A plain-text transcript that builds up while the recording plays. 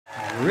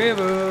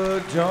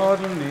River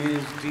Jordan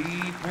is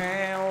deep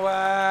and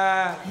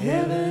wide.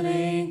 Heaven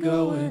ain't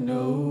going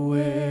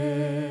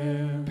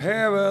nowhere.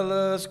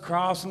 Perilous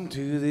crossing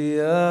to the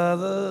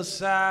other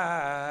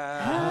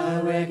side.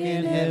 I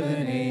reckon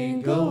heaven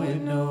ain't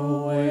going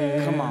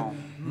nowhere. Come on.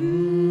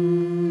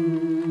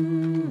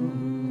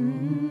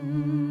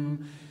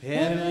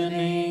 Heaven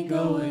ain't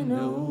going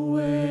nowhere.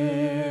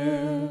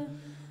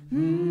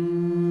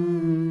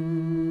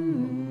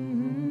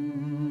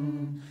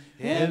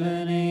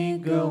 Heaven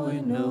ain't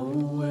going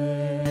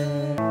nowhere.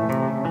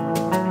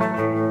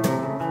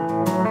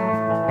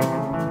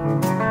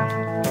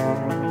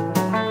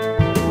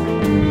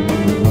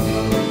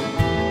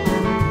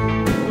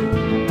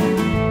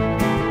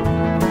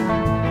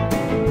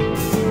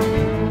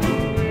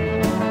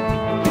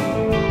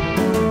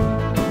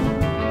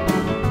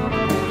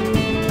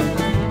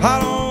 I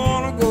don't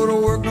wanna go to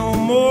work no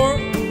more.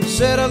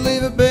 Said I'd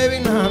leave it, baby,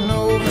 now I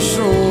know for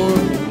sure.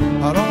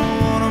 I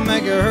don't wanna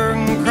make you hurt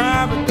and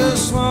cry, but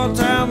this small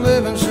town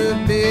living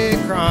should be a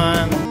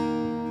crime.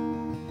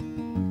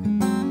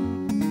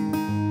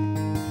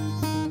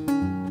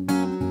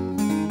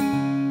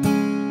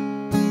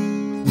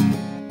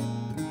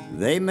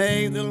 They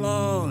make the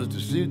laws to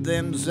suit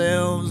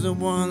themselves, the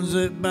ones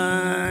that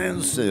buy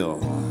and sell.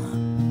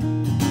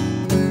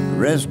 The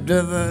rest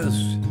of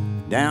us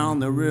down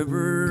the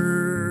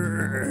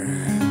river,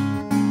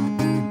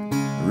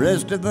 the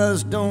rest of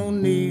us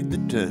don't need the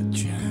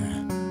touch,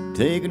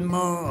 taking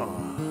more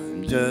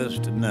than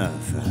just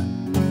enough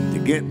to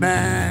get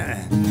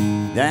back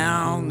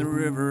down the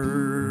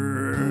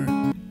river.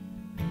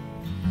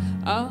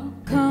 All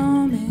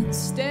coming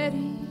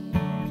steady,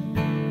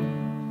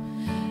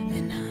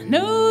 and I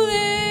know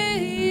that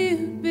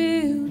you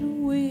build a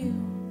wheel,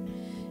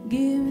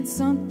 giving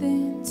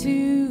something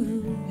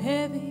too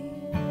heavy.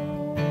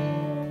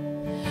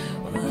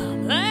 Well,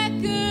 I'm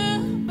like a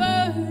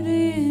bird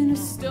in a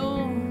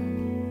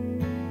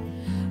storm,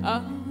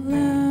 all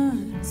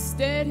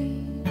unsteady.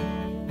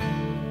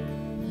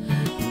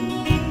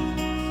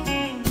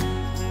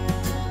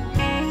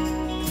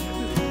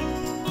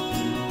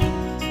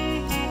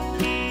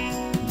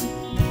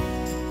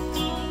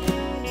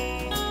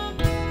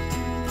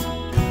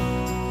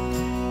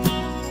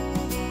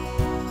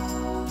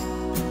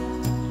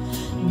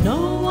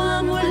 No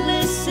one would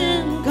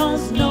listen,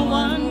 'cause no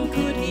one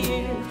could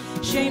hear.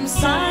 Shame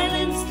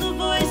silenced the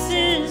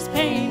voices,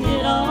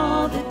 painted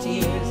all the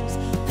tears.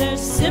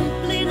 There's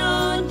simply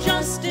no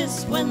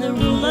justice when the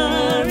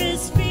ruler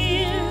is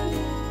feared,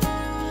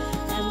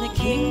 and the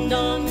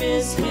kingdom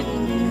is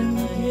hidden